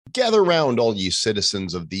Gather round, all ye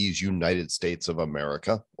citizens of these United States of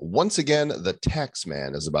America. Once again, the tax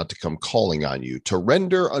man is about to come calling on you to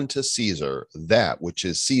render unto Caesar that which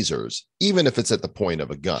is Caesar's, even if it's at the point of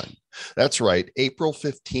a gun. That's right, April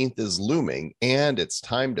 15th is looming, and it's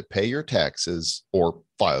time to pay your taxes or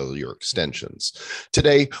file your extensions.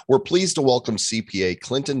 Today, we're pleased to welcome CPA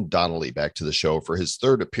Clinton Donnelly back to the show for his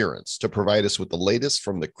third appearance to provide us with the latest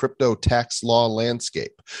from the crypto tax law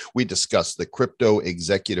landscape. We discuss the crypto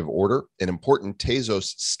executive order, an important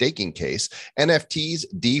Tezos staking case, NFTs,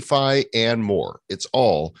 DeFi, and more. It's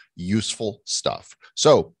all useful stuff.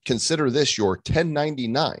 So consider this your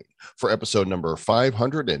 1099 for episode number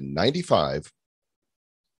 595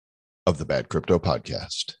 of the Bad Crypto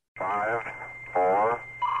Podcast. 5, 4,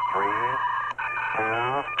 3, 2,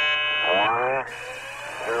 1,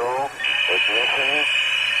 0, ignition.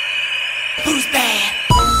 Who's bad?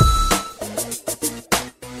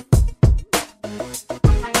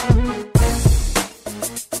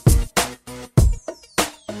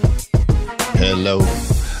 Hello,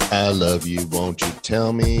 I love you. Won't you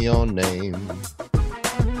tell me your name?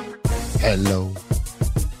 Hello.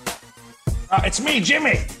 It's me,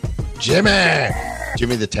 Jimmy. Jimmy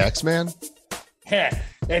the tax man? Yeah,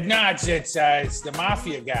 it's the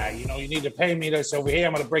mafia guy. You know, you need to pay me this over here.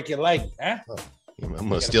 I'm gonna break your leg, huh? I'm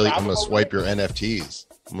gonna steal you. I'm gonna swipe your NFTs.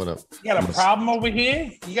 You got a problem over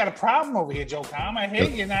here? You got a problem over here, Joe Tom. I hear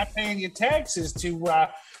you're not paying your taxes to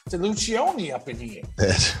Lucioni up in here.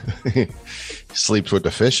 He sleeps with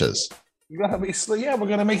the fishes. We're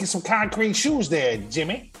gonna make you some concrete shoes there,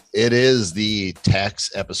 Jimmy. It is the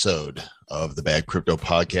tax episode of the Bad Crypto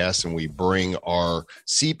Podcast, and we bring our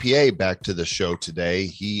CPA back to the show today.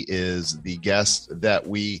 He is the guest that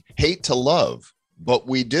we hate to love, but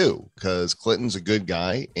we do, because Clinton's a good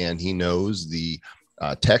guy and he knows the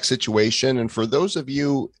tax situation. And for those of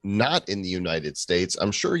you not in the United States,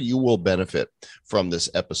 I'm sure you will benefit from this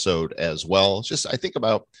episode as well. I think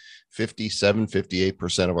about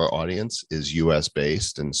 58% of our audience is US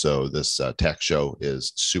based. And so this tax show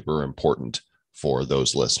is super important for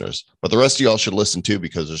those listeners. But the rest of y'all should listen too,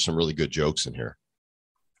 because there's some really good jokes in here.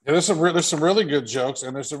 Yeah, there's some really good jokes,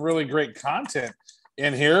 and there's some really great content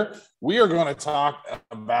in here. We are going to talk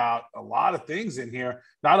about a lot of things in here,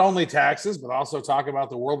 not only taxes, but also talk about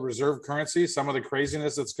the world reserve currency, some of the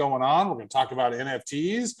craziness that's going on. We're going to talk about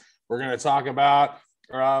NFTs. We're going to talk about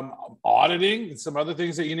auditing and some other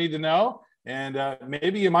things that you need to know. And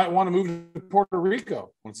maybe you might want to move to Puerto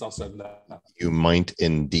Rico when it's all said and done. You might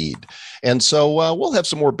indeed. And so we'll have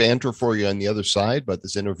some more banter for you on the other side, but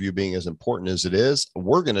this interview being as important as it is,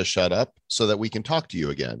 we're going to shut up so that we can talk to you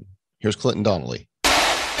again. Here's Clinton Donnelly.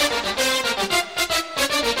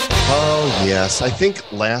 Oh, yes. I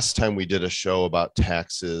think last time we did a show about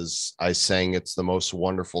taxes, I sang It's the Most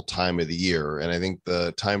Wonderful Time of the Year. And I think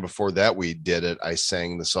the time before that we did it, I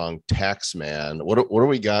sang the song Tax Man. What do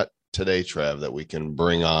we got today, Trav, that we can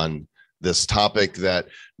bring on this topic that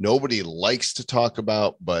nobody likes to talk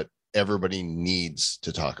about, but everybody needs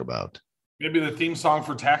to talk about? Maybe the theme song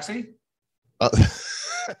for Taxi? There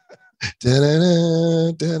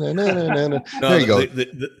you go.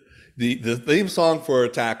 The theme song for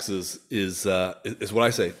taxes is what I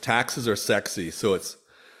say. Taxes are sexy, so it's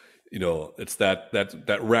it's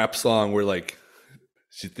that rap song where like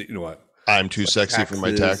you know what? I'm too sexy for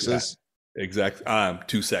my taxes. Exactly. I'm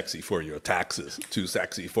too sexy for your taxes. Too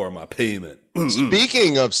sexy for my payment.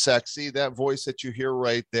 Speaking of sexy, that voice that you hear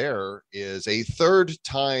right there is a third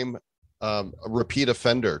time repeat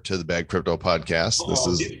offender to the Bad Crypto Podcast. This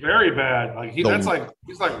is very bad. He's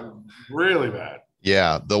really bad.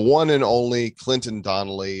 Yeah, the one and only Clinton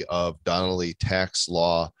Donnelly of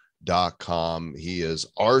DonnellyTaxLaw.com. He is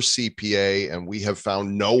our CPA, and we have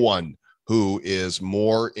found no one who is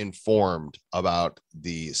more informed about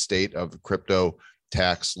the state of crypto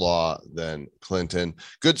tax law than Clinton.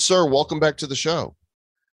 Good sir, welcome back to the show.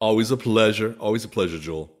 Always a pleasure. Always a pleasure,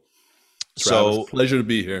 Joel. Travis, pleasure to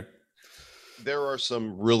be here. There are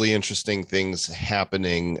some really interesting things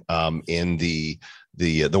happening in the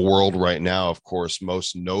world right now. Of course,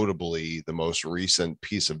 most notably, the most recent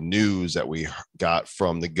piece of news that we got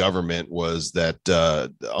from the government was that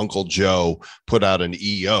Uncle Joe put out an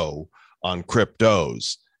EO on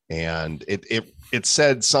cryptos, and it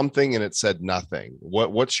said something and it said nothing.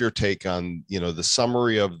 What's your take on the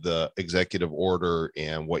summary of the executive order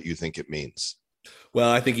and what you think it means?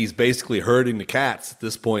 Well, I think he's basically herding the cats at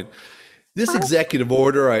this point. This executive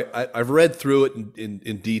order, I've read through it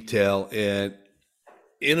in detail, and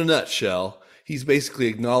in a nutshell, he's basically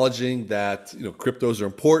acknowledging that cryptos are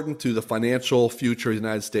important to the financial future of the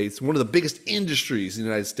United States. One of the biggest industries in the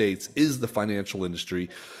United States is the financial industry,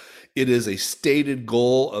 It is a stated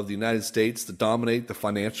goal of the United States to dominate the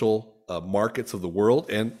financial markets of the world,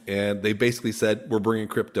 and they basically said we're bringing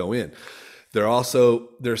crypto in. They're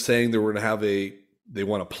saying that we're going to have they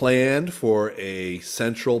want a plan for a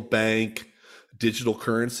central bank digital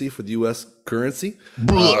currency for the U.S. currency.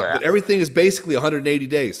 But everything is basically 180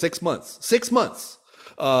 days, 6 months. 6 months.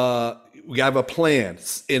 We have a plan.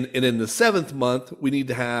 And in the 7th month, we need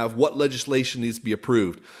to have what legislation needs to be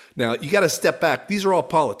approved. Now, you got to step back. These are all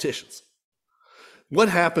politicians. What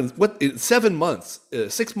happens? In 7 months,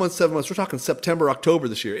 6 months, 7 months, we're talking September, October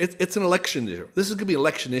this year. It's an election year. This is going to be an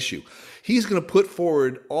election issue. He's going to put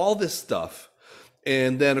forward all this stuff.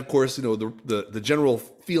 And then, of course, the general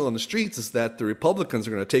feel on the streets is that the Republicans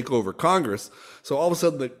are going to take over Congress. So all of a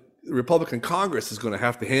sudden, the Republican Congress is going to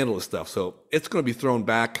have to handle this stuff. So it's going to be thrown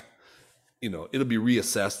back. It'll be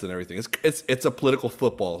reassessed and everything. It's a political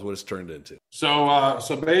football is what it's turned into.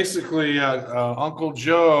 So basically, Uncle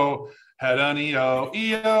Joe had an EO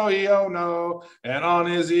no, and on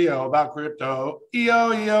his EO about crypto,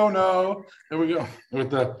 EO no. There we go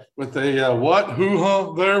with the what, who,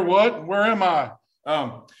 huh, there, what, where am I?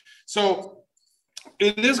 So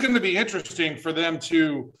it is going to be interesting for them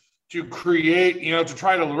to create, to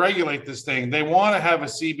try to regulate this thing. They want to have a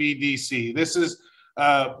CBDC.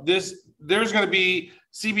 There's going to be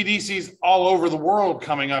CBDCs all over the world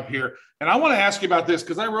coming up here. And I want to ask you about this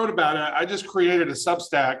because I wrote about it. I just created a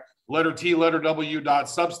Substack, letter T, letter W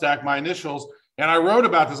 .substack, my initials. And I wrote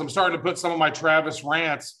about this. I'm starting to put some of my Travis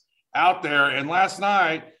rants out there. And last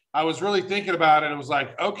night I was really thinking about it. It was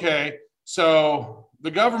like, okay, so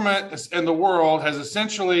the government and the world has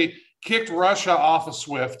essentially kicked Russia off of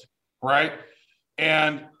SWIFT, right?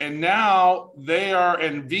 And now they are,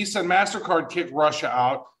 and Visa and MasterCard kicked Russia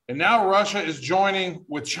out. And now Russia is joining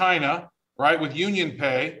with China, right, with Union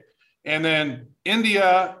Pay. And then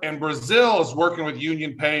India and Brazil is working with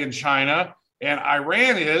Union Pay and China, and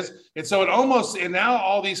Iran is. And so and now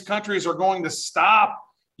all these countries are going to stop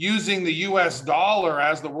using the US dollar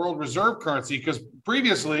as the world reserve currency, because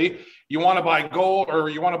previously you want to buy gold or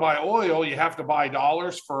you want to buy oil, you have to buy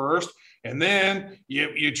dollars first. And then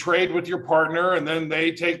you trade with your partner, and then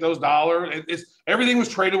they take those dollars. Everything was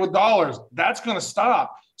traded with dollars. That's going to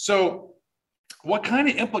stop. So what kind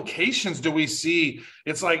of implications do we see?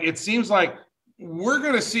 It seems like we're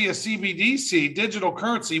going to see a CBDC, digital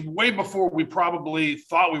currency, way before we probably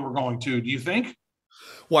thought we were going to. Do you think?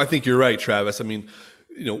 Well, I think you're right, Travis. I mean,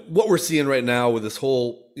 what we're seeing right now with this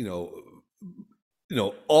whole,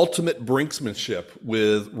 ultimate brinksmanship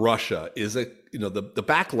with Russia is the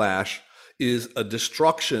backlash is a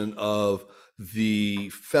destruction of the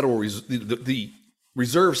federal the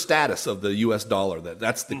reserve status of the U.S. dollar.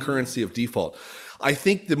 That's the currency of default. I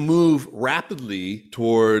think the move rapidly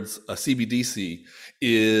towards a CBDC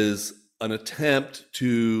is an attempt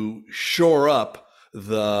to shore up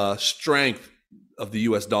the strength of the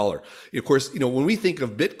U.S. dollar. Of course, when we think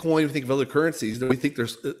of Bitcoin, we think of other currencies. We think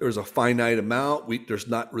there's a finite amount. There's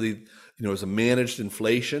not really, there's a managed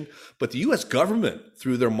inflation. But the U.S. government,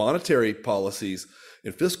 through their monetary policies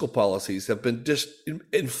and fiscal policies, have been just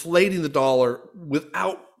inflating the dollar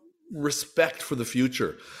without respect for the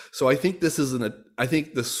future. So I think I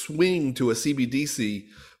think the swing to a CBDC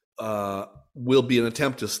will be an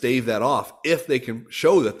attempt to stave that off if they can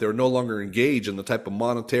show that they're no longer engaged in the type of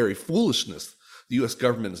monetary foolishness the U.S.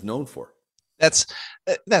 government is known for. That's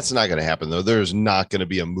not going to happen, though. There's not going to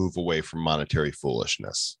be a move away from monetary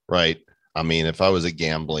foolishness, right? I mean, if I was a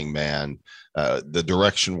gambling man, the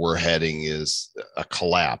direction we're heading is a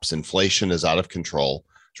collapse. Inflation is out of control.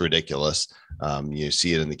 It's ridiculous. You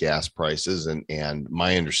see it in the gas prices. And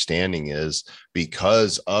my understanding is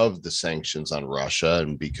because of the sanctions on Russia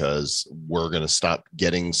and because we're going to stop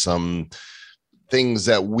getting some things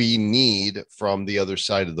that we need from the other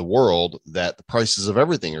side of the world, that the prices of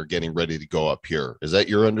everything are getting ready to go up here. Is that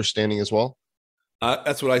your understanding as well?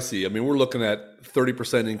 That's what I see. I mean, we're looking at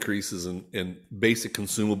 30% increases in basic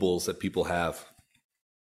consumables that people have.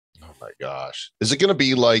 Oh my gosh. Is it going to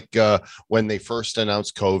be like when they first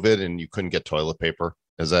announced COVID and you couldn't get toilet paper?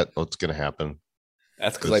 Is that what's going to happen?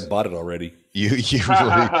 That's because I bought it already. You've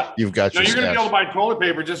got your you're going to be able to buy toilet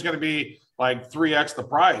paper, just going to be like 3x the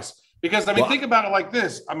price. Because, I mean, think about it like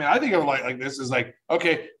this. I mean, I think of it like this is like,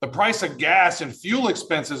 okay, the price of gas and fuel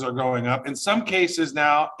expenses are going up. In some cases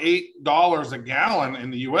now, $8 a gallon in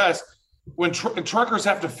the U.S. When truckers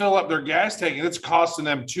have to fill up their gas tank, and it's costing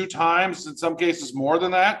them 2 times, in some cases more than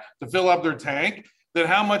that, to fill up their tank, then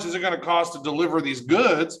how much is it going to cost to deliver these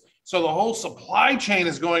goods? So the whole supply chain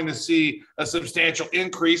is going to see a substantial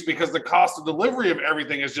increase because the cost of delivery of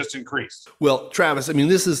everything has just increased. Well, Travis, I mean,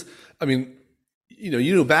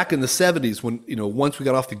 back in the 70s when, once we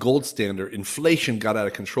got off the gold standard, inflation got out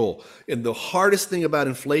of control. And the hardest thing about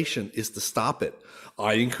inflation is to stop it.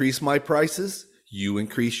 I increase my prices, you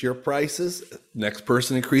increase your prices, next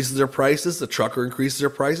person increases their prices, the trucker increases their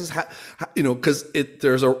prices, because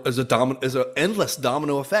there's an endless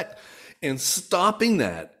domino effect. And stopping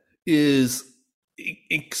that is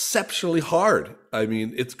exceptionally hard. I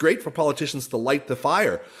mean, it's great for politicians to light the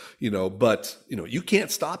fire, but you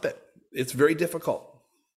can't stop it. It's very difficult.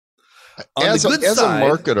 As a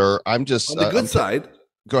marketer, I'm just on the good side.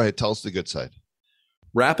 Go ahead, tell us the good side.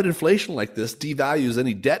 Rapid inflation like this devalues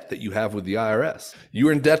any debt that you have with the IRS. You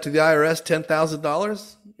were in debt to the IRS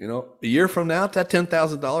 $10,000. A year from now, that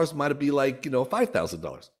 $10,000 might be like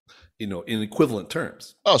 $5,000. In equivalent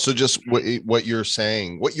terms. Oh, so just what you're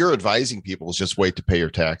saying, what you're advising people is just wait to pay your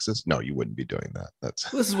taxes? No, you wouldn't be doing that.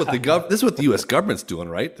 This is what the U.S. government's doing,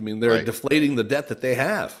 right? I mean, they're deflating the debt that they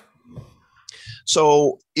have.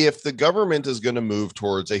 So if the government is going to move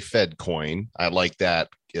towards a Fed coin, I like that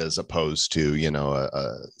as opposed to,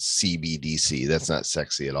 a CBDC. That's not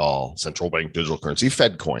sexy at all. Central bank digital currency,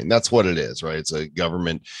 Fed coin. That's what it is, right? It's a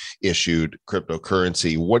government issued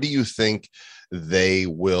cryptocurrency. What do you think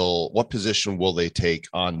what position will they take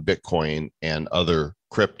on Bitcoin and other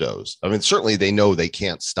cryptos? I mean, certainly they know they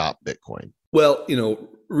can't stop Bitcoin. Well,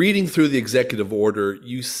 reading through the executive order,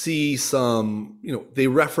 you see some, they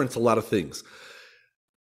reference a lot of things.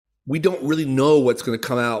 We don't really know what's going to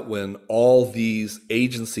come out when all these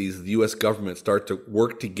agencies, the U.S. government, start to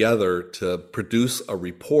work together to produce a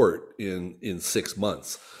report in 6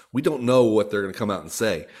 months. We don't know what they're going to come out and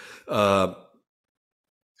say.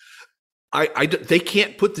 They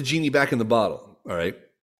can't put the genie back in the bottle. All right.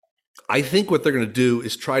 I think what they're going to do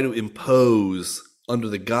is try to impose, under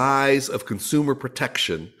the guise of consumer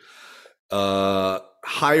protection,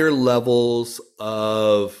 higher levels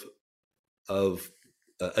of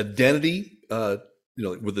identity,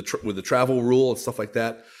 with the travel rule and stuff like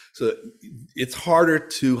that. So it's harder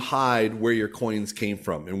to hide where your coins came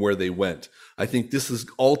from and where they went. I think this is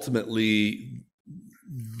ultimately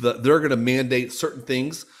they're going to mandate certain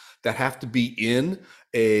things that have to be in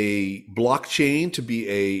a blockchain to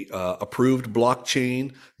be a approved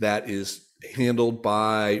blockchain that is handled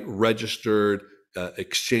by registered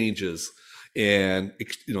exchanges, and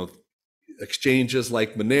exchanges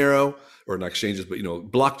like Monero, or not exchanges, but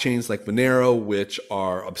blockchains like Monero, which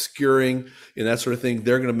are obscuring and that sort of thing.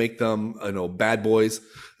 They're going to make them bad boys.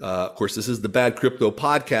 Of course, this is the Bad Crypto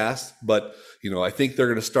podcast, but I think they're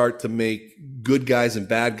going to start to make good guys and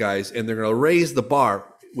bad guys, and they're going to raise the bar,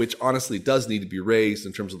 which honestly does need to be raised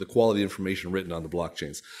in terms of the quality of information written on the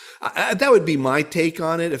blockchains. That would be my take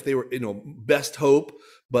on it if they were, best hope.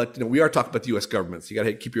 But we are talking about the U.S. government, so you got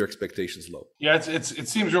to keep your expectations low. Yeah, it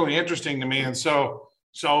seems really interesting to me, and so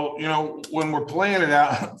when we're playing it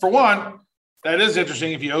out, for one, that is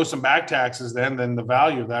interesting. If you owe some back taxes, then the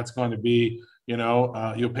value of that's going to be,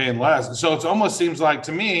 you're paying less. So it almost seems like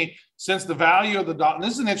to me, since the value of the dollar, and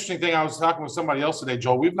this is an interesting thing. I was talking with somebody else today,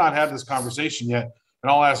 Joel. We've not had this conversation yet. And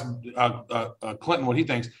I'll ask Clinton what he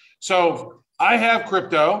thinks. So I have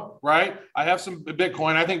crypto, right? I have some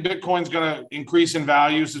Bitcoin. I think Bitcoin's going to increase in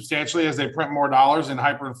value substantially as they print more dollars and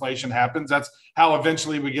hyperinflation happens. That's how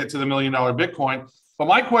eventually we get to the $1 million Bitcoin. But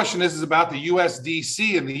my question is about the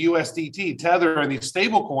USDC and the USDT, Tether, and these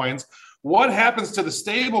stable coins. What happens to the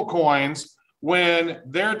stable coins when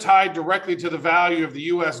they're tied directly to the value of the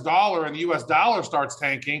US dollar and the US dollar starts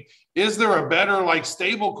tanking? Is there a better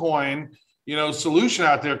stable coin solution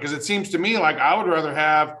out there? Because it seems to me like I would rather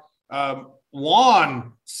have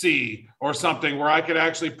Yuan C or something where I could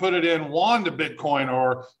actually put it in Yuan to Bitcoin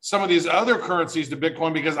or some of these other currencies to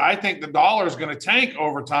Bitcoin, because I think the dollar is going to tank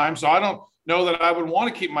over time. So I don't know that I would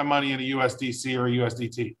want to keep my money in a USDC or a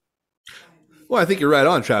USDT. Well, I think you're right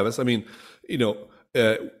on, Travis. I mean,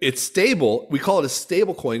 it's stable. We call it a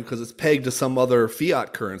stable coin because it's pegged to some other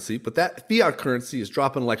fiat currency, but that fiat currency is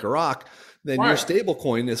dropping like a rock. Then your stable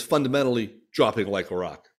coin is fundamentally dropping like a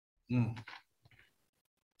rock. So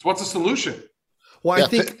what's the solution? Well, I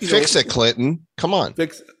think fix it, Clinton. Come on.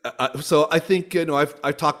 So I think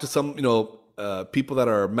I've talked to some people that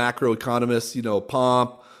are macroeconomists.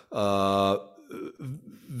 Pomp,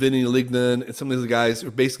 Vinny Lignan, and some of these guys are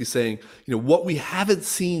basically saying what we haven't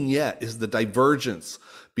seen yet is the divergence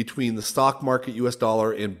between the stock market, US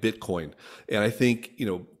dollar, and Bitcoin. And I think,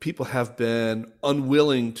 people have been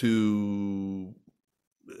unwilling to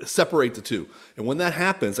separate the two. And when that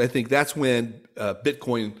happens, I think that's when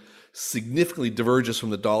Bitcoin significantly diverges from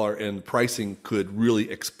the dollar and pricing could really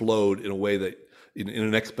explode in a way that, in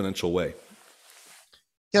an exponential way.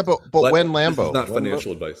 Yeah, but when this is Lambo, not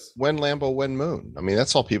financial advice. when Lambo, when Moon? I mean,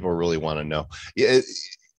 that's all people really want to know.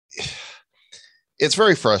 It's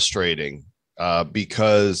very frustrating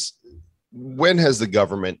because when has the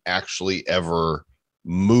government actually ever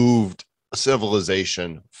moved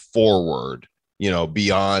civilization forward,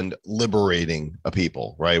 beyond liberating a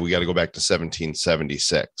people, right? We got to go back to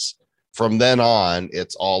 1776. From then on,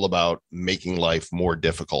 it's all about making life more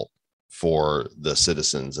difficult for the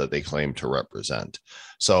citizens that they claim to represent.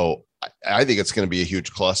 So I think it's going to be a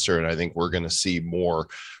huge cluster. And I think we're going to see more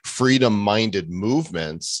freedom-minded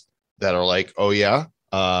movements that are like, oh, yeah,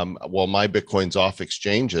 well, my Bitcoin's off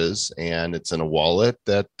exchanges and it's in a wallet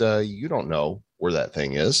that you don't know where that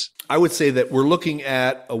thing is. I would say that we're looking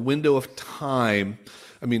at a window of time.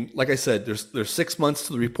 I mean, like I said, there's 6 months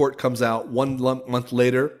till the report comes out. 1 month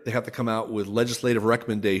later, they have to come out with legislative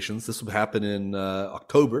recommendations. This will happen in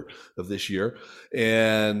October of this year.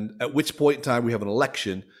 And at which point in time we have an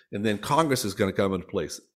election, and then Congress is going to come into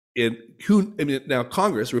place. And now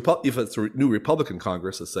Congress, if it's a new Republican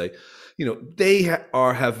Congress, let's say, they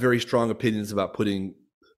have very strong opinions about putting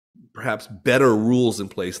perhaps better rules in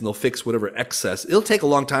place, and they'll fix whatever excess. It'll take a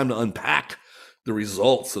long time to unpack the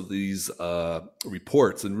results of these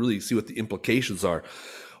reports and really see what the implications are.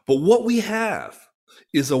 But what we have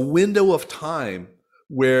is a window of time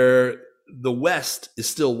where the West is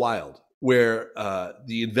still wild, where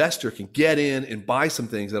the investor can get in and buy some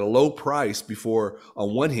things at a low price before,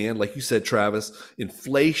 on one hand, like you said, Travis,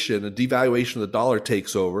 inflation, a devaluation of the dollar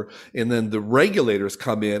takes over, and then the regulators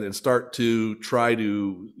come in and start to try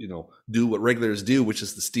to, do what regulators do, which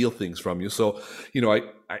is to steal things from you. So,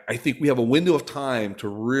 I think we have a window of time to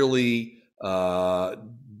really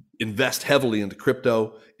invest heavily into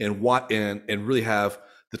crypto and really have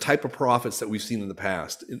the type of profits that we've seen in the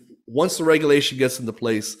past. And once the regulation gets into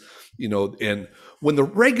place, and when the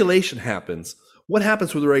regulation happens, what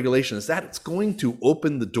happens with the regulation is that it's going to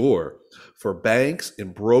open the door for banks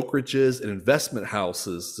and brokerages and investment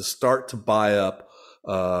houses to start to buy up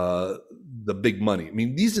the big money. I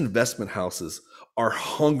mean, these investment houses are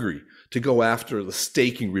hungry to go after the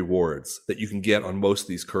staking rewards that you can get on most of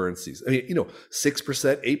these currencies. I mean,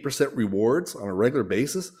 6%, 8% rewards on a regular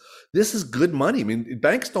basis. This is good money. I mean,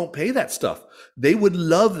 banks don't pay that stuff. They would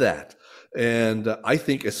love that. And I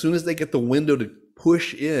think as soon as they get the window to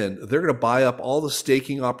push in, they're going to buy up all the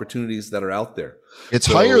staking opportunities that are out there. It's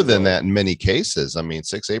higher than that in many cases. I mean,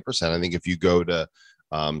 6-8%. I think if you go to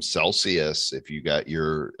Celsius, if you got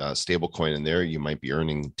your stable coin in there, you might be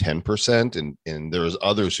earning 10%. And there's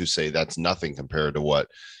others who say that's nothing compared to what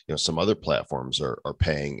some other platforms are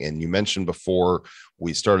paying. And you mentioned before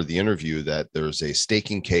we started the interview that there's a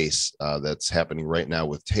staking case that's happening right now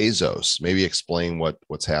with Tezos. Maybe explain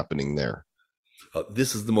what's happening there.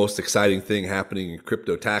 This is the most exciting thing happening in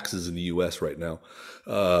crypto taxes in the U.S. right now.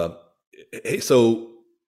 So,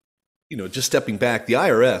 just stepping back, the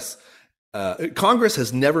IRS, Congress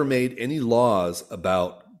has never made any laws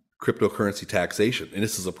about cryptocurrency taxation, and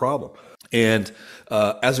this is a problem. And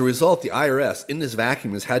as a result, the IRS, in this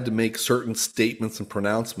vacuum, has had to make certain statements and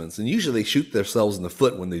pronouncements, and usually they shoot themselves in the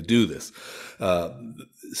foot when they do this.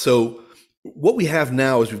 So what we have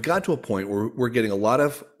now is we've got to a point where we're getting a lot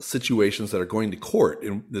of situations that are going to court,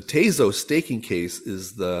 and the Tezos staking case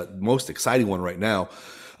is the most exciting one right now.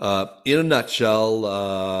 In a nutshell,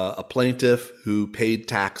 a plaintiff who paid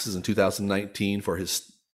taxes in 2019 for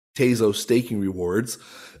his Tezos staking rewards,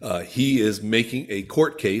 he is making a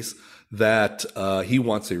court case that he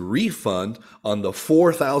wants a refund on the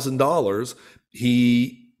 $4,000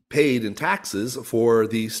 he paid in taxes for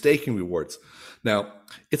the staking rewards. Now,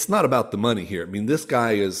 it's not about the money here. I mean, this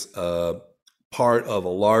guy is part of a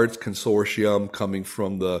large consortium coming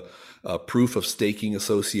from the Proof of Staking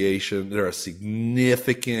Association. There are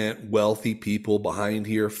significant wealthy people behind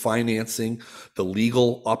here financing the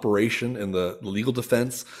legal operation and the legal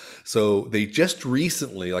defense. So they just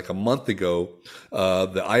recently, like a month ago,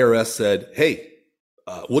 the IRS said, hey,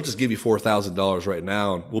 we'll just give you $4,000 right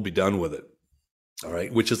now and we'll be done with it. All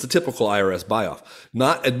right, which is the typical IRS buy-off,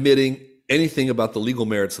 not admitting anything about the legal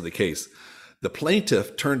merits of the case. The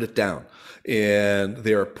plaintiff turned it down, and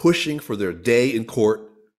they are pushing for their day in court,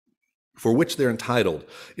 for which they're entitled.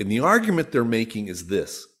 And the argument they're making is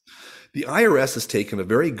this. The IRS has taken a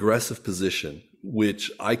very aggressive position,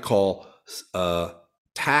 which I call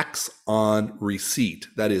tax on receipt.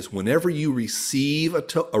 That is, whenever you receive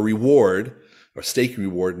a reward, or staking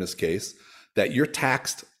reward in this case, that you're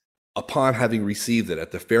taxed upon having received it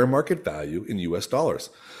at the fair market value in US dollars.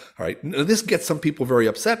 All right. Now, this gets some people very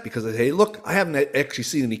upset because they say, hey, look, I haven't actually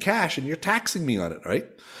seen any cash and you're taxing me on it, right?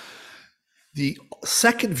 The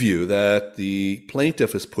second view that the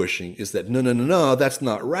plaintiff is pushing is that no, that's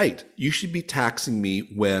not right. You should be taxing me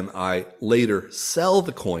when I later sell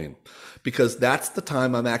the coin, because that's the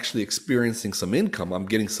time I'm actually experiencing some income. I'm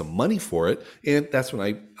getting some money for it, and that's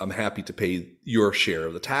when I'm happy to pay your share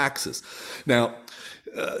of the taxes. Now,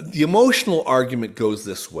 the emotional argument goes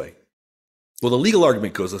this way. Well, the legal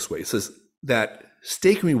argument goes this way. It says that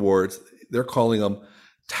staking rewards, they're calling them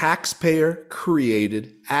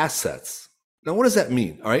taxpayer-created assets. Now, what does that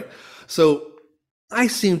mean? All right. So I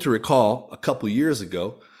seem to recall a couple years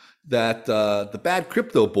ago that the bad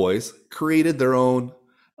crypto boys created their own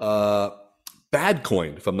bad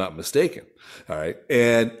coin, if I'm not mistaken. All right.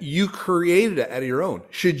 And you created it out of your own.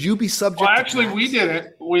 Should you be subject Well, to actually, tax? we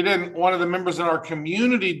didn't. We didn't. One of the members in our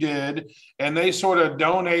community did, and they sort of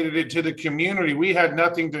donated it to the community. We had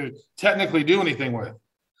nothing to technically do anything with.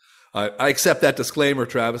 I accept that disclaimer,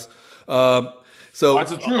 Travis. So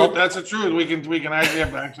That's the truth. That's the truth. We can actually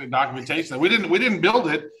have documentation. We didn't build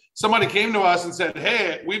it. Somebody came to us and said,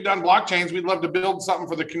 "Hey, we've done blockchains. We'd love to build something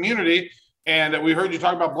for the community." And we heard you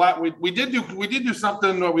talk about black. We did do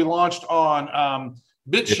something that we launched on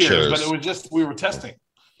BitShares, but it was just we were testing.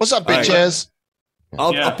 What's up, bitches?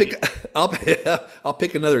 I'll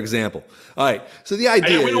pick another example. All right. So the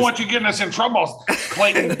idea Hey, we don't is, want you getting us in trouble,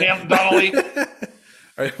 Clinton Donnelly.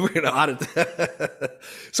 all right, we're going to audit.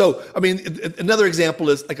 So, I mean, another example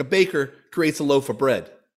is like a baker creates a loaf of bread.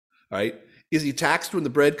 All right. Is he taxed when the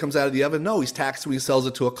bread comes out of the oven? No, he's taxed when he sells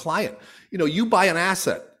it to a client. You buy an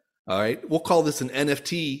asset. All right. We'll call this an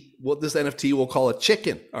NFT. This NFT we'll call a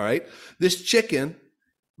chicken. All right. This chicken,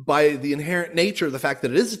 by the inherent nature of the fact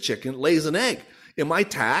that it is a chicken, lays an egg. Am I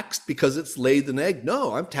taxed because it's laid an egg?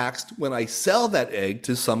 No, I'm taxed when I sell that egg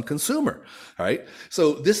to some consumer. All right.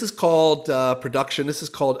 So this is called production. This is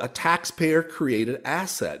called a taxpayer created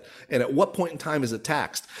asset. And at what point in time is it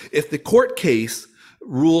taxed? If the court case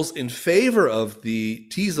rules in favor of the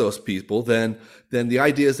Tezos people, then the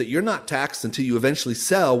idea is that you're not taxed until you eventually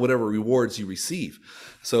sell whatever rewards you receive.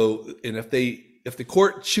 So, and if the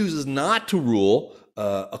court chooses not to rule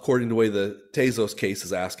according to the way the Tezos case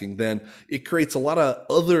is asking, then it creates a lot of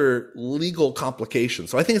other legal complications.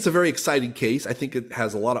 So I think it's a very exciting case. I think it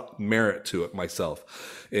has a lot of merit to it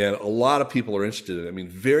myself. And a lot of people are interested in it. I mean,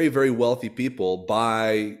 very, very wealthy people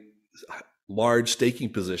buy large staking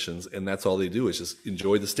positions, and that's all they do is just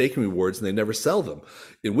enjoy the staking rewards, and they never sell them,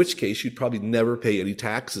 in which case you'd probably never pay any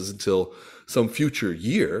taxes until some future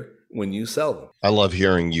year when you sell them. I love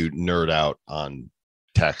hearing you nerd out on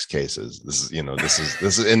tax cases. This is in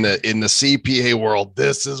the CPA world.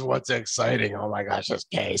 This is what's exciting. Oh my gosh, this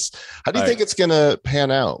case. How do you think it's going to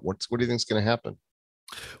pan out? What do you think is going to happen?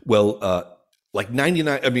 Well, like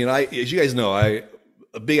 99. I mean, as you guys know,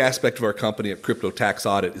 a big aspect of our company at Crypto Tax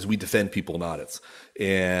Audit is we defend people in audits.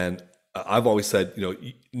 And I've always said,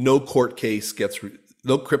 no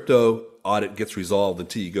crypto audit gets resolved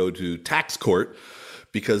until you go to tax court,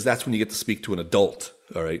 because that's when you get to speak to an adult.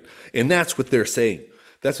 All right. And that's what they're saying.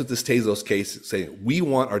 That's what this Tezos case is saying. We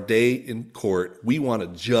want our day in court. We want a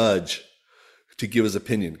judge to give his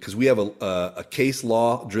opinion, because we have a case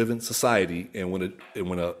law driven society. And when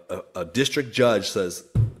a district judge says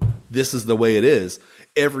this is the way it is,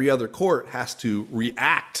 every other court has to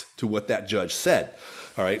react to what that judge said.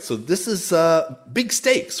 All right. So this is big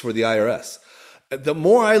stakes for the IRS. The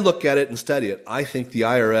more I look at it and study it, I think the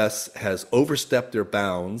IRS has overstepped their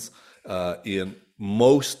bounds in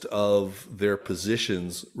most of their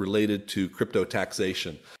positions related to crypto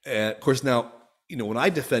taxation. And of course, now, when I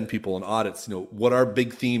defend people in audits, what our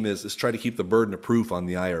big theme is try to keep the burden of proof on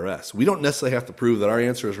the IRS. We don't necessarily have to prove that our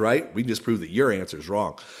answer is right. We can just prove that your answer is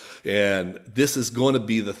wrong. And this is going to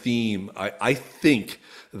be the theme. I think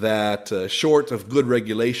that short of good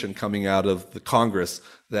regulation coming out of the Congress,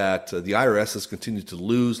 that the IRS has continued to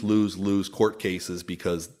lose court cases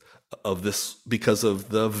because of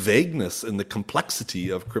the vagueness and the complexity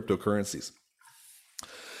of cryptocurrencies.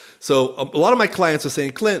 So a lot of my clients are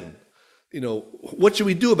saying, Clinton, what should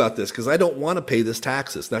we do about this? Because I don't want to pay this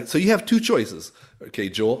taxes. Now, so you have two choices. Okay,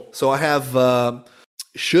 Joel. So I have,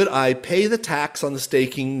 should I pay the tax on the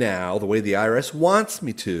staking now, the way the IRS wants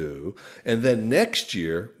me to, and then next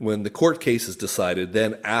year, when the court case is decided,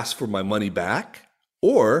 then ask for my money back?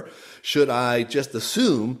 Or should I just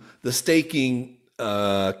assume the staking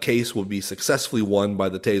case will be successfully won by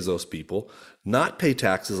the Tezos people, not pay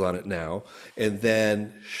taxes on it now, and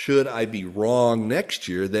then should I be wrong next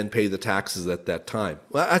year, then pay the taxes at that time?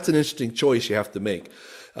 Well, that's an interesting choice you have to make.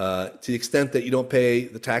 To the extent that you don't pay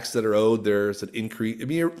the taxes that are owed, there's an increase. I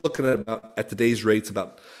mean, you're looking at today's rates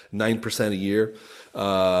about 9% a year,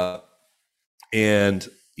 and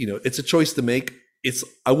it's a choice to make.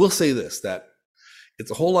 I will say this, that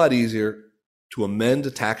it's a whole lot easier to amend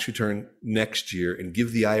a tax return next year and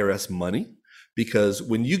give the IRS money, because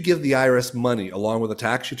when you give the IRS money along with a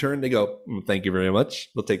tax return, they go, thank you very much,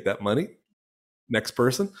 we'll take that money. Next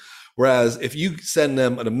person. Whereas if you send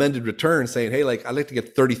them an amended return saying, hey, like, I'd like to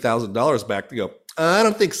get $30,000 back, they go, I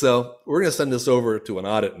don't think so. We're going to send this over to an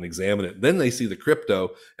audit and examine it. Then they see the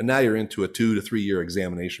crypto, and now you're into a 2 to 3 year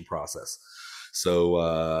examination process.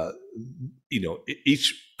 So,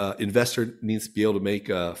 each investor needs to be able to make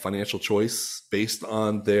a financial choice based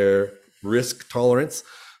on their risk tolerance.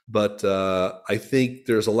 But I think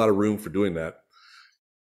there's a lot of room for doing that.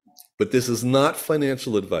 But this is not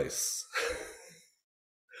financial advice.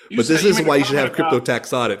 But this is why you should have a crypto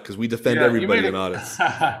tax audit, because we defend everybody in audits.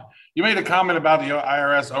 You made a comment about the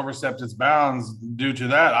IRS overstepped its bounds. Due to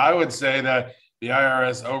that, I would say that the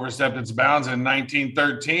IRS overstepped its bounds in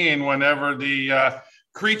 1913 whenever the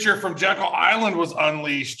creature from Jekyll Island was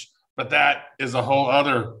unleashed. But that is a whole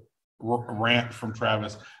other rant from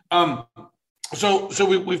Travis. So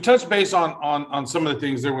we've touched base on some of the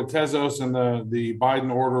things there with Tezos and the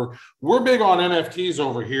Biden order. We're big on NFTs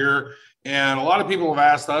over here. And a lot of people have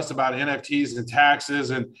asked us about NFTs and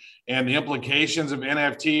taxes and the implications of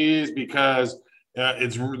NFTs, because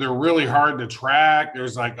they're really hard to track.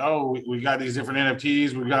 There's like, oh, we got these different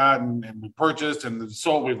NFTs we got and we purchased and the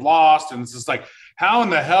sold we've lost. And it's just like, how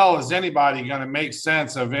in the hell is anybody going to make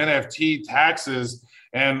sense of NFT taxes?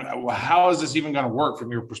 And how is this even going to work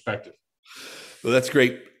from your perspective? Well, that's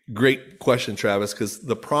great question, Travis, because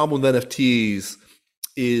the problem with NFTs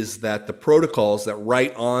is that the protocols that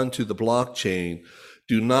write onto the blockchain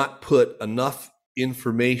do not put enough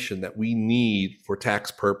information that we need for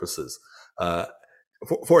tax purposes.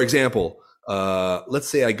 For example, let's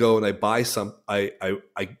say I go and I buy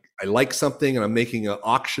I like something and I'm making an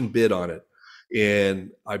auction bid on it,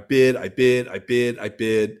 and I bid,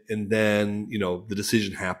 and then the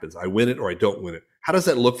decision happens. I win it or I don't win it. How does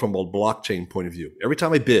that look from a blockchain point of view? Every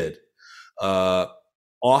time I bid,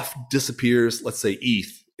 off disappears, let's say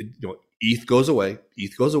ETH. ETH goes away,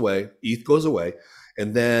 ETH goes away, ETH goes away.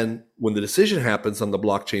 And then when the decision happens on the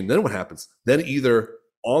blockchain, then what happens? Then either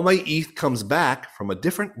all my ETH comes back from a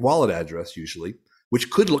different wallet address, usually,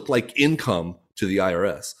 which could look like income to the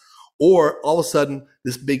IRS, or all of a sudden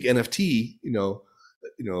this big NFT,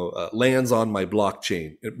 lands on my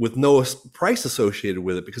blockchain with no price associated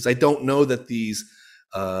with it, because I don't know that these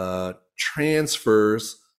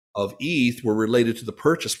transfers of ETH were related to the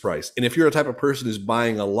purchase price. And if you're a type of person who's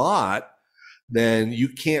buying a lot, then you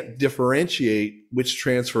can't differentiate which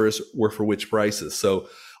transfers were for which prices. So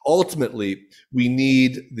ultimately, we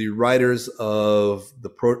need the writers of the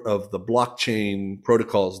blockchain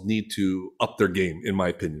protocols need to up their game, in my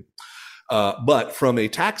opinion. But from a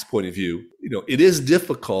tax point of view, it is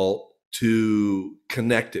difficult to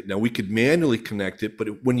connect it. Now, we could manually connect it,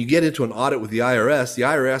 but when you get into an audit with the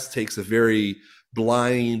IRS takes a very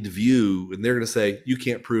blind view, and they're going to say, you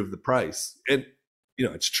can't prove the price. And,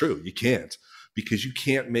 it's true. You can't, because you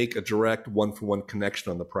can't make a direct one-for-one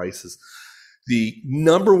connection on the prices. The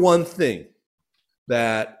number one thing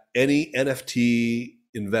that any NFT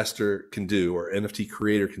investor can do, or NFT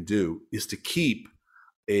creator can do, is to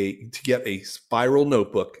get a spiral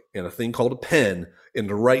notebook and a thing called a pen, and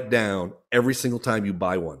to write down every single time you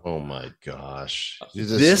buy one. Oh my gosh.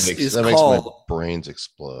 This makes my brains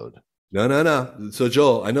explode. No. So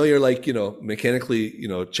Joel, I know you're like, mechanically,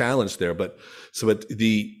 challenged there, but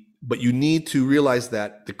you need to realize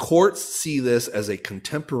that the courts see this as a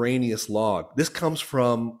contemporaneous log. This comes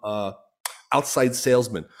from outside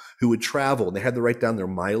salesmen who would travel, and they had to write down their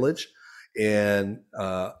mileage, and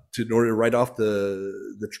in order to write off the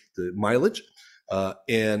mileage,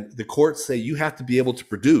 and the courts say you have to be able to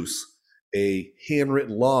produce a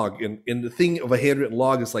handwritten log. And the thing of a handwritten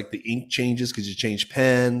log is like the ink changes because you change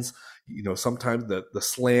pens. Sometimes the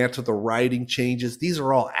slant of the writing changes. These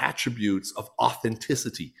are all attributes of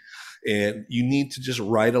authenticity. And you need to just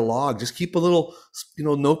write a log. Just keep a little,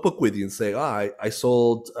 notebook with you and say, I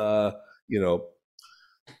sold,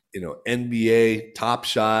 NBA Top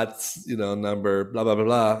Shots, number blah, blah, blah,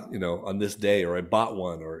 blah, on this day, or I bought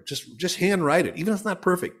one, or just handwrite it. Even if it's not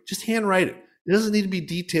perfect, just handwrite it. It doesn't need to be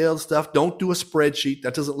detailed stuff. Don't do a spreadsheet.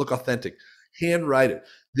 That doesn't look authentic. Handwrite it.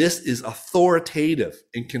 This is authoritative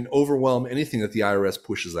and can overwhelm anything that the IRS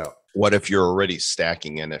pushes out. What if you're already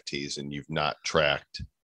stacking NFTs and you've not tracked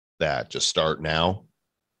that? Just start now.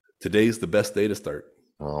 Today's the best day to start.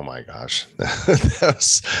 Oh my gosh. That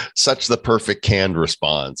was such the perfect canned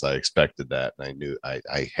response. I expected that. And I knew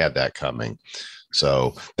I had that coming.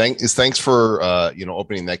 So thanks for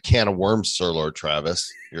opening that can of worms, Sir Lord Travis,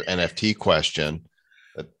 your NFT question.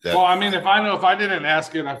 Well, I mean, if I didn't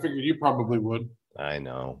ask it, I figured you probably would. I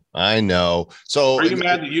know. So are you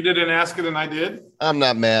mad that you didn't ask it and I did? I'm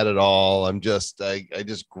not mad at all. I just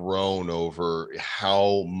groan over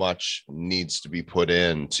how much needs to be put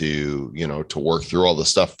in to work through all the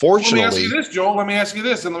stuff. Fortunately, let me ask you this, Joel. Let me ask you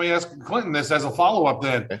this, and let me ask Clinton this as a follow-up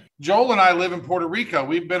then. Okay. Joel and I live in Puerto Rico.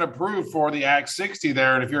 We've been approved for the Act 60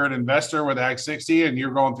 there. And if you're an investor with Act 60 and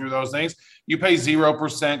you're going through those things, you pay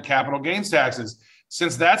 0% capital gains taxes.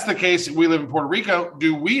 Since that's the case, we live in Puerto Rico,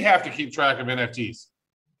 do we have to keep track of NFTs?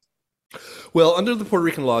 Well, under the Puerto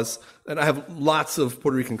Rican laws, and I have lots of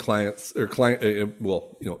Puerto Rican clients in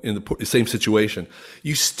the same situation,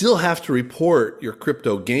 you still have to report your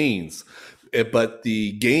crypto gains, but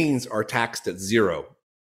the gains are taxed at zero.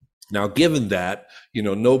 Now, given that,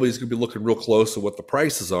 nobody's going to be looking real close at what the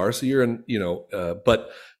prices are. So you're in, but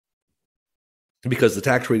because the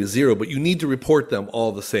tax rate is zero, but you need to report them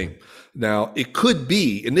all the same. Now, it could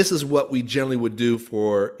be, and this is what we generally would do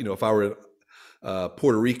for, if I were in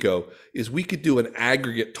Puerto Rico, is we could do an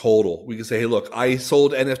aggregate total. We could say, hey, look, I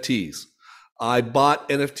sold NFTs. I bought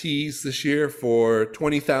NFTs this year for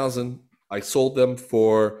 20,000. I sold them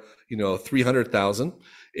for, 300,000.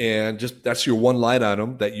 And just that's your one line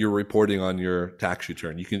item that you're reporting on your tax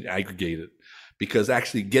return. You can aggregate it, because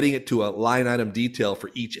actually getting it to a line item detail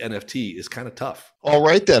for each NFT is kind of tough. All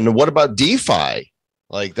right, then. What about DeFi?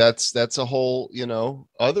 Like that's a whole,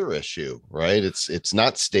 other issue, right? It's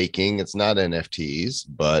not staking, it's not NFTs,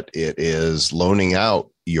 but it is loaning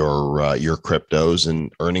out your cryptos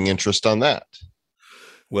and earning interest on that.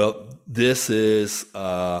 Well, this is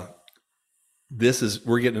we're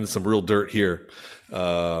getting into some real dirt here.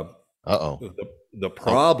 The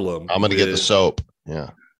problem. I'm going to get the soap. Yeah.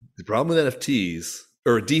 The problem with NFTs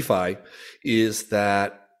or DeFi is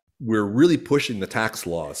that we're really pushing the tax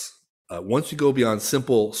laws. Once you go beyond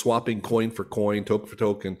simple swapping coin for coin, token for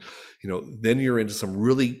token, then you're into some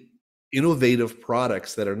really innovative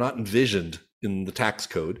products that are not envisioned in the tax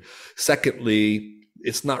code. Secondly,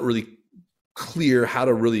 it's not really clear how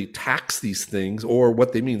to really tax these things or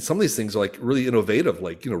what they mean. Some of these things are like really innovative,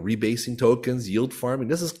 like, rebasing tokens, yield farming.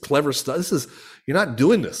 This is clever stuff. You're not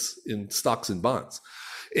doing this in stocks and bonds.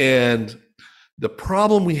 And the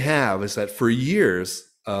problem we have is that for years,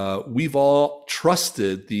 we've all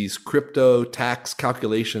trusted these crypto tax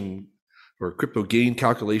calculation or crypto gain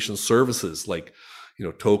calculation services like,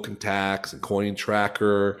 Token Tax and Coin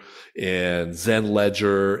Tracker and Zen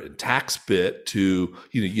Ledger and TaxBit to,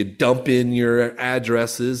 you dump in your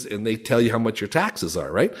addresses and they tell you how much your taxes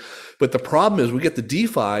are, right? But the problem is we get the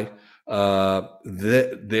DeFi,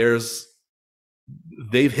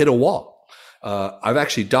 they've hit a wall. I've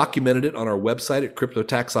actually documented it on our website at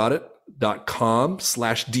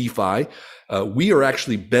cryptotaxaudit.com/DeFi. We are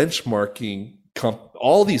actually benchmarking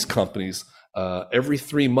all these companies every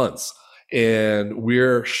 3 months. And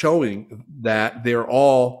we're showing that they're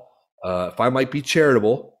all, if I might be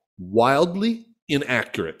charitable, wildly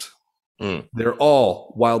inaccurate. They're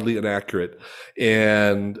all wildly inaccurate.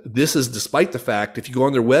 And this is despite the fact, if you go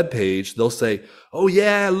on their webpage, they'll say, oh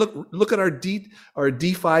yeah, look at our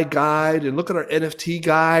DeFi guide and look at our NFT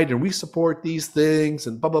guide and we support these things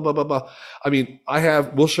and blah, blah, blah, blah, blah. I mean,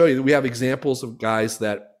 we'll show you that we have examples of guys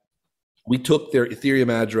that we took their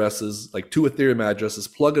Ethereum addresses, like 2 Ethereum addresses,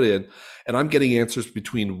 plug it in, and I'm getting answers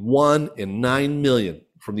between 1 and 9 million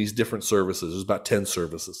from these different services. There's about 10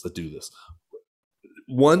 services that do this.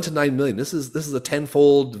 1 to 9 million. This is a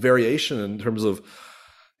tenfold variation in terms of,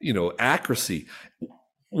 accuracy.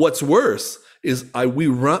 What's worse is we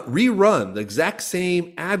rerun the exact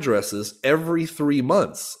same addresses every 3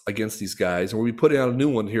 months against these guys, and we'll be putting out a new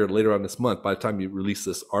one here later on this month. By the time you release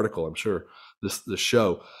this article, I'm sure this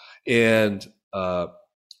show, and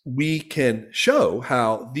we can show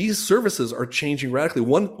how these services are changing radically.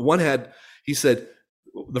 One he said,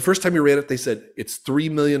 the first time you ran it, they said it's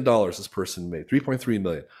 $3 million this person made, 3.3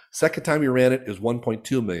 million. Second time you ran it, it was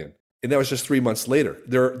 1.2 million. And that was just 3 months later.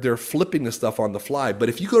 They're flipping the stuff on the fly. But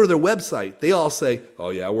if you go to their website, they all say, oh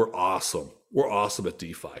yeah, we're awesome. We're awesome at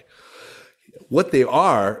DeFi. What they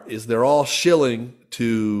are is they're all shilling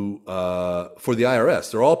for the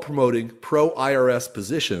IRS. They're all promoting pro-IRS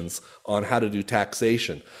positions on how to do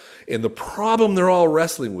taxation. And the problem they're all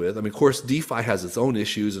wrestling with, of course, DeFi has its own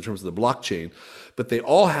issues in terms of the blockchain, but they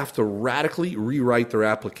all have to radically rewrite their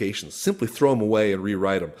applications, simply throw them away and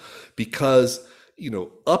rewrite them. Because,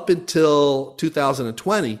 up until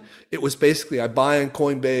 2020, it was basically I buy on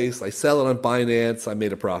Coinbase, I sell it on Binance, I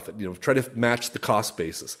made a profit, try to match the cost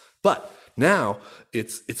basis. But Now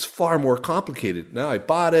it's far more complicated. Now I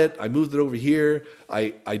bought it, I moved it over here,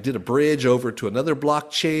 I did a bridge over to another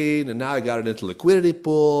blockchain, and now I got it into liquidity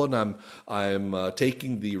pool, and I'm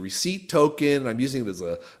taking the receipt token, I'm using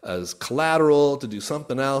it as collateral to do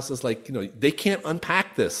something else. It's like, they can't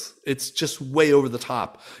unpack this. It's just way over the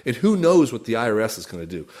top, and who knows what the IRS is going to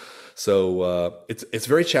do. So it's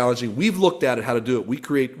very challenging. We've looked at it, how to do it. We've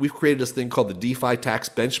created this thing called the DeFi tax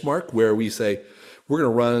benchmark, where we say we're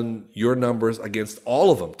going to run your numbers against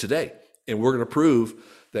all of them today, and we're going to prove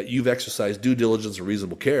that you've exercised due diligence and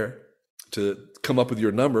reasonable care to come up with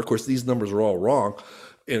your number. Of course, these numbers are all wrong.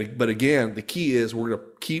 But again, the key is we're going to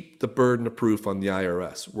keep the burden of proof on the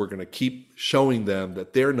IRS. We're going to keep showing them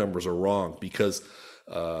that their numbers are wrong, because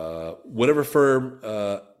whatever firm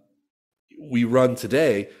we run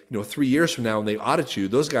today, 3 years from now when they audit you,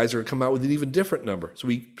 those guys are going to come out with an even different number. So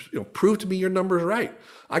prove to me your number is right.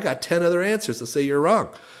 I got 10 other answers to say you're wrong.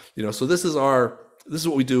 So this is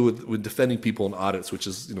what we do with defending people in audits, which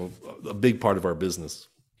is, a big part of our business.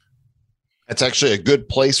 That's actually a good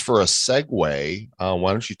place for a segue.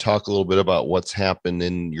 Why don't you talk a little bit about what's happened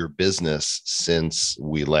in your business since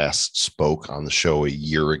we last spoke on the show a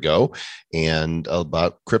year ago, and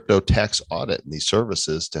about crypto tax audit and these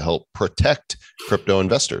services to help protect crypto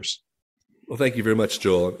investors? Well, thank you very much,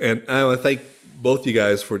 Joel. And I want to thank both you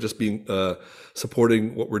guys for just being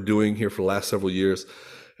supporting what we're doing here for the last several years.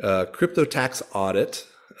 Crypto tax audit.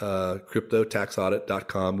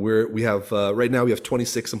 CryptoTaxAudit.com. We have right now we have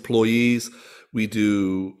 26 employees. We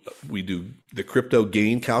do the crypto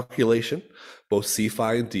gain calculation, both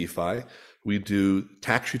CFI and DeFi. We do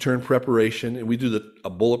tax return preparation, and we do a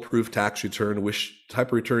bulletproof tax return, which type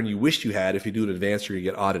of return you wish you had. If you do it in advance, you're going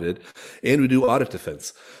to get audited. And we do audit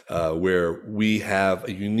defense, where we have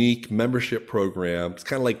a unique membership program. It's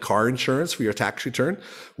kind of like car insurance for your tax return,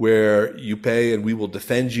 where you pay and we will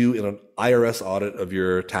defend you in an IRS audit of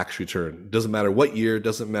your tax return. Doesn't matter what year,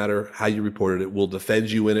 doesn't matter how you reported it. We'll defend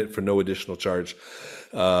you in it for no additional charge.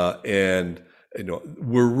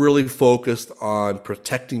 We're really focused on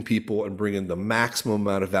protecting people and bringing the maximum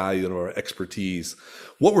amount of value into our expertise.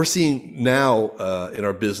 What we're seeing now in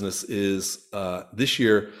our business is this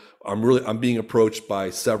year, I'm being approached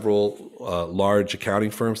by several large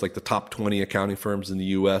accounting firms, like the top 20 accounting firms in the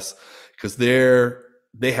U.S., because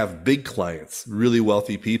they have big clients, really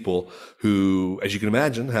wealthy people who, as you can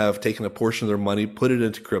imagine, have taken a portion of their money, put it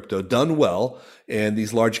into crypto, done well, and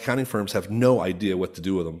these large accounting firms have no idea what to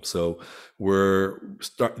do with them. So we're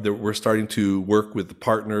starting to work with the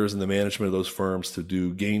partners and the management of those firms to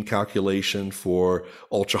do gain calculation for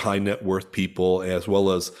ultra high net worth people, as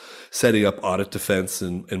well as setting up audit defense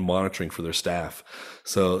and monitoring for their staff.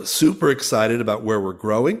 So super excited about where we're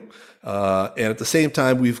growing. And at the same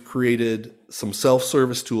time, we've created some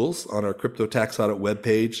self-service tools on our crypto tax audit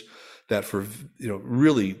webpage that for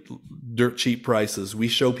really dirt cheap prices, we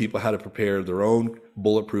show people how to prepare their own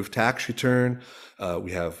bulletproof tax return.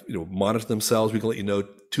 We have monitor themselves. We can let you know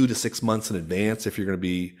 2 to 6 months in advance if you're going to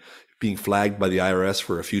be being flagged by the IRS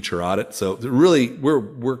for a future audit. So really,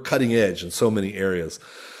 we're cutting edge in so many areas,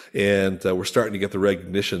 and we're starting to get the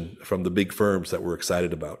recognition from the big firms that we're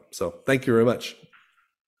excited about. So thank you very much.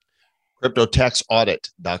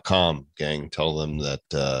 CryptoTaxAudit.com, gang. Tell them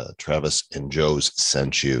that Travis and Joe's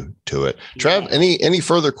sent you to it. Trav, any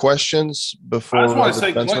further questions before? I just want to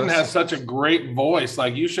say Clinton has such a great voice.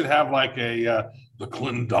 Like, you should have like the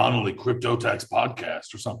Clinton Donnelly Crypto Tax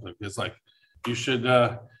podcast or something. It's like you should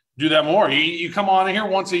do that more. You come on here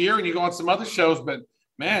once a year and you go on some other shows, but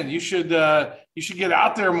man, you should get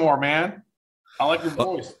out there more, man. I like your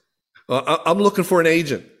voice. I'm looking for an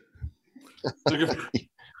agent.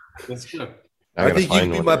 That's good. I think you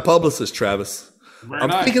can be my publicist, Travis. Very I'm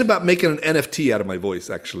nice. thinking about making an NFT out of my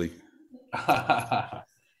voice, actually.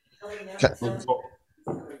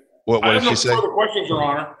 What did she say? Further questions, Your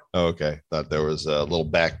Honor. Oh, okay. Thought there was a little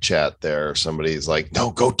back chat there. Somebody's like,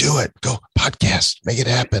 no, go do it. Go podcast. Make it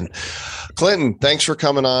happen. Clinton, thanks for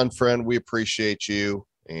coming on, friend. We appreciate you.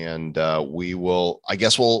 And we'll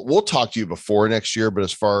talk to you before next year. But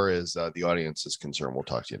as far as the audience is concerned, we'll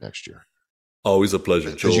talk to you next year. Always a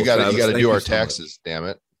pleasure. Because you got to do our taxes. Damn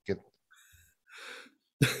it.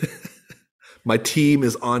 My team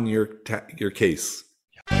is on your case.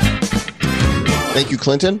 Thank you,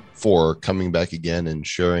 Clinton, for coming back again and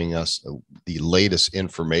sharing us the latest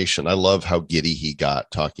information. I love how giddy he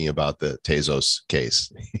got talking about the Tezos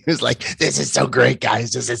case. He was like, this is so great,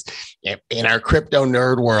 guys. This is, in our crypto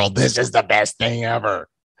nerd world, this is the best thing ever.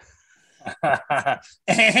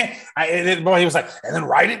 And then, boy, he was like, and then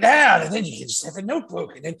write it down, and then you can just have a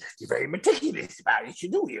notebook, and then you're very meticulous about it.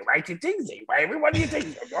 You write your things, you write every one of your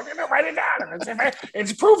things. You're going to write it down, and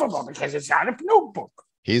it's provable because it's on a notebook.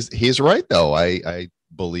 He's right though. I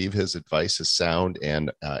believe his advice is sound.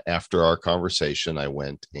 And after our conversation, I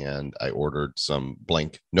went and I ordered some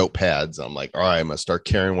blank notepads. I'm like, all right, I'm gonna start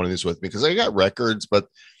carrying one of these with me because I got records, but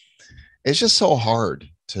it's just so hard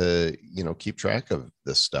to keep track of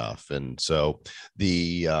this stuff. And so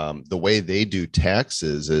the way they do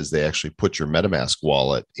taxes is they actually put your MetaMask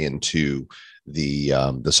wallet into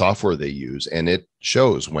the software they use, and it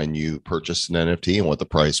shows when you purchased an NFT and what the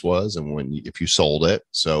price was and if you sold it.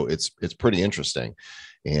 So it's pretty interesting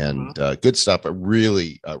and good stuff. I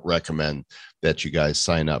really recommend that you guys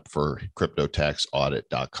sign up for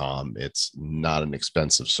cryptotaxaudit.com. It's not an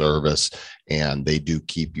expensive service, and they do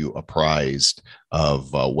keep you apprised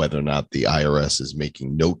of whether or not the IRS is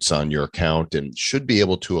making notes on your account, and should be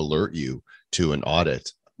able to alert you to an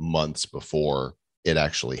audit months before it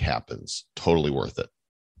actually happens. Totally worth it.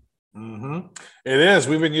 It is.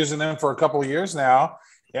 We've been using them for a couple of years now.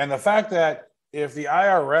 And the fact that if the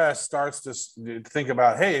IRS starts to think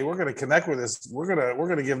about, hey, we're going to connect with this, we're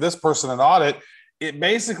going to give this person an audit, it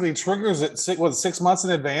basically triggers it 6 months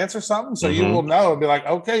in advance or something. So you will know and be like,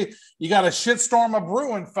 okay, you got a shitstorm of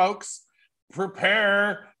brewing, folks.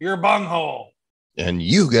 Prepare your bunghole. And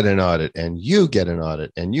you get an audit, and you get an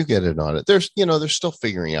audit, and you get an audit. They're still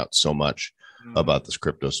figuring out so much about this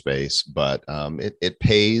crypto space, but it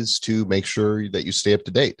pays to make sure that you stay up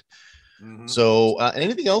to date. So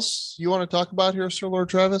anything else you want to talk about here, Sir Lord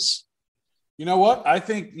Travis? You know what? I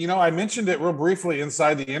think, I mentioned it real briefly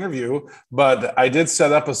inside the interview, but I did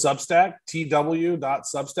set up a Substack,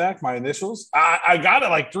 tw.substack, my initials. I got it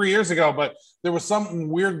like 3 years ago, but there was some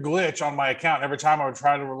weird glitch on my account. Every time I would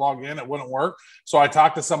try to log in, it wouldn't work. So I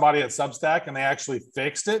talked to somebody at Substack, and they actually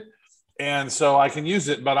fixed it. And so I can use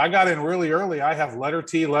it, but I got in really early. I have letter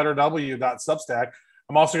T, letter W.substack.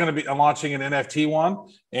 I'm also going to be launching an NFT one,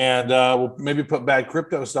 and we'll maybe put bad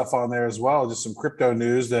crypto stuff on there as well, just some crypto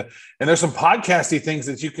news. And there's some podcasty things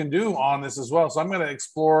that you can do on this as well. So I'm going to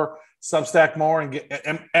explore Substack more and get.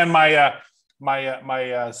 And my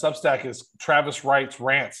Substack is Travis Writes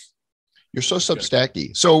Rants. You're so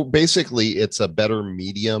Substacky. So basically, it's a better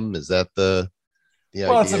medium. Is that the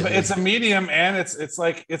well, idea? It's a medium, and it's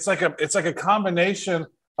like a combination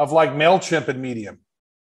of like MailChimp and Medium.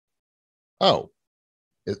 Oh.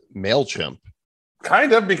 MailChimp,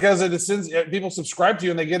 kind of, because it sends people subscribe to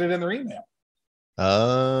you and they get it in their email.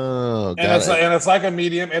 Oh, and it's like a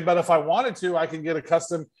medium. But if I wanted to, I can get a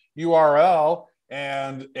custom URL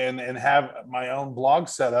and have my own blog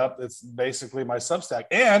set up. It's basically my Substack,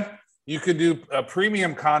 and you could do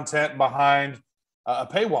premium content behind a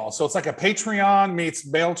paywall. So it's like a Patreon meets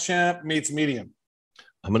MailChimp meets Medium.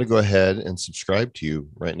 I'm going to go ahead and subscribe to you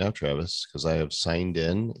right now, Travis, because I have signed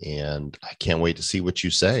in, and I can't wait to see what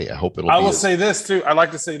you say. I hope it'll. I will say this too. I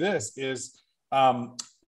like to say this is,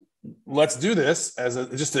 let's do this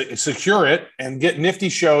just to secure it and get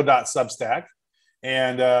niftyshow.substack,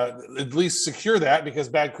 and at least secure that, because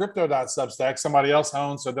badcrypto.substack somebody else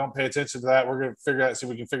owns, so don't pay attention to that. We're going to see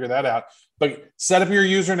if we can figure that out. But set up your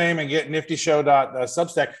username and get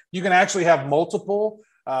niftyshow.substack. You can actually have multiple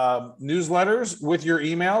newsletters with your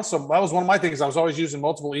email. So that was one of my things. I was always using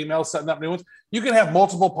multiple emails, setting up new ones. You can have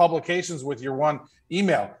multiple publications with your one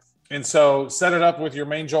email. And so set it up with your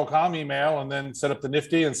main Joel.com email, and then set up the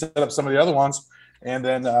Nifty and set up some of the other ones. And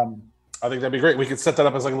then I think that'd be great. We could set that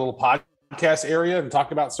up as like a little podcast area and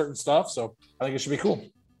talk about certain stuff. So I think it should be cool.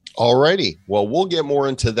 All righty. Well, we'll get more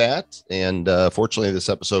into that. And fortunately, this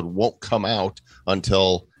episode won't come out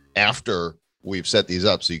until after we've set these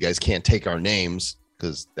up. So you guys can't take our names,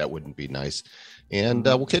 because that wouldn't be nice. And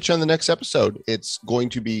we'll catch you on the next episode. It's going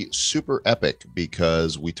to be super epic,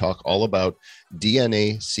 because we talk all about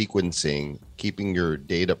DNA sequencing, keeping your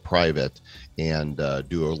data private, and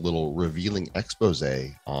do a little revealing expose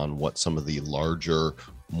on what some of the larger,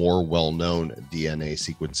 more well-known DNA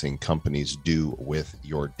sequencing companies do with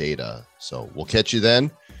your data. So we'll catch you then.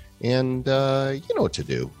 And you know what to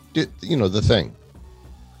do. The thing.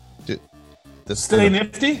 Stay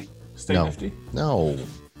nifty. Stay nifty. No,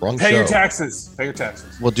 wrong Pay show. your taxes. Pay your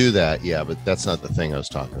taxes. We'll do that, yeah, but that's not the thing I was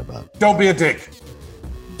talking about. Don't be a dick.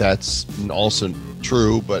 That's also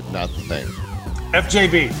true, but not the thing.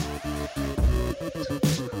 FJB.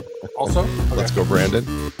 Also? Okay. Let's go, Brandon.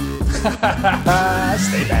 Stay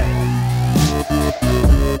bad.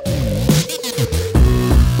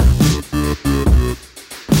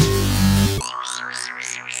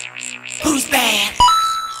 Who's bad?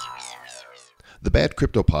 The The Bad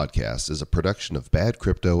Crypto Podcast is a production of Bad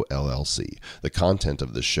Crypto LLC. The content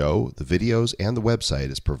of the show, the videos, and the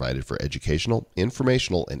website is provided for educational,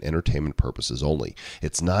 informational, and entertainment purposes only.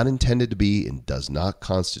 It's not intended to be and does not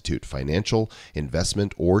constitute financial,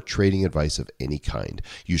 investment, or trading advice of any kind.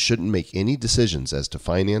 You shouldn't make any decisions as to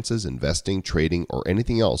finances, investing, trading, or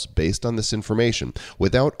anything else based on this information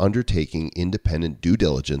without undertaking independent due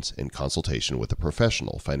diligence and consultation with a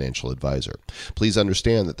professional financial advisor. Please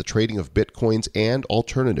understand that the trading of Bitcoins and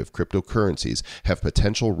alternative cryptocurrencies have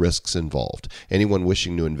potential risks involved. Anyone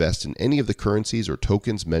wishing to invest in any of the currencies or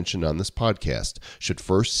tokens mentioned on this podcast should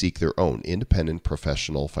first seek their own independent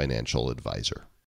professional financial advisor.